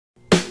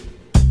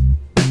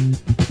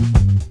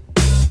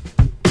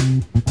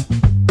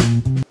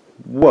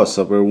What's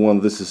up everyone,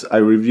 this is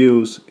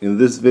iReviews. In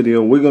this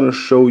video we're gonna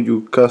show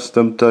you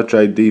custom Touch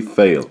ID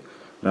fail.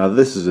 Now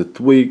this is a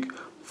tweak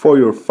for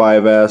your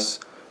 5S,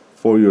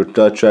 for your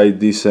Touch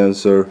ID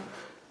sensor.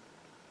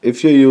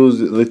 If you use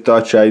the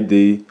Touch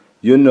ID,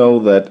 you know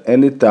that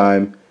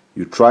anytime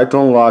you try to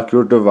unlock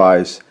your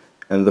device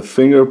and the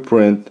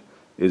fingerprint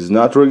is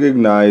not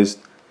recognized,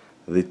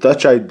 the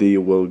Touch ID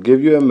will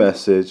give you a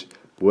message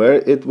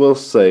where it will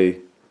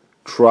say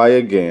try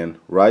again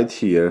right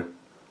here.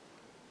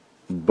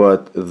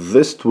 But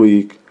this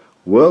tweak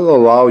will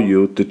allow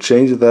you to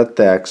change that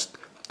text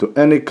to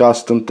any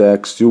custom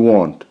text you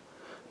want.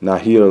 Now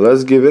here,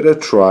 let's give it a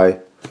try.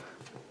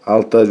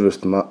 I'll touch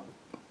with my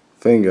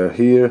finger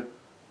here,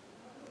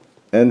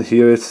 and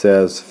here it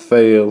says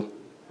fail.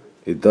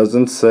 It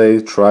doesn't say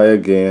try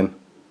again,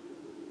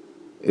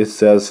 it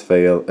says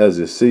fail, as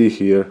you see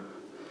here.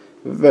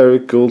 Very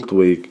cool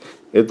tweak.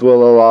 It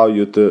will allow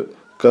you to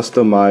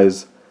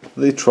customize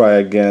the try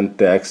again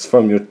text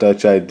from your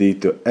Touch ID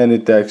to any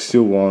text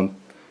you want.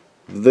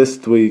 This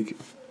tweak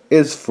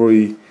is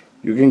free.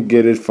 You can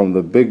get it from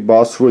the Big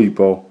Boss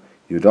repo.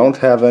 You don't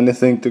have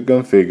anything to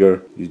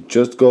configure. You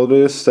just go to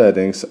your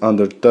settings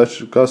under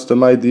Touch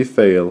Custom ID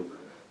Fail.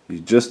 You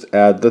just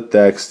add the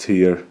text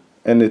here,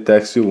 any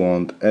text you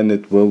want, and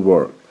it will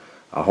work.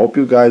 I hope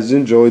you guys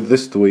enjoyed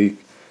this tweak,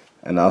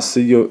 and I'll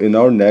see you in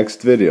our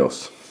next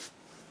videos.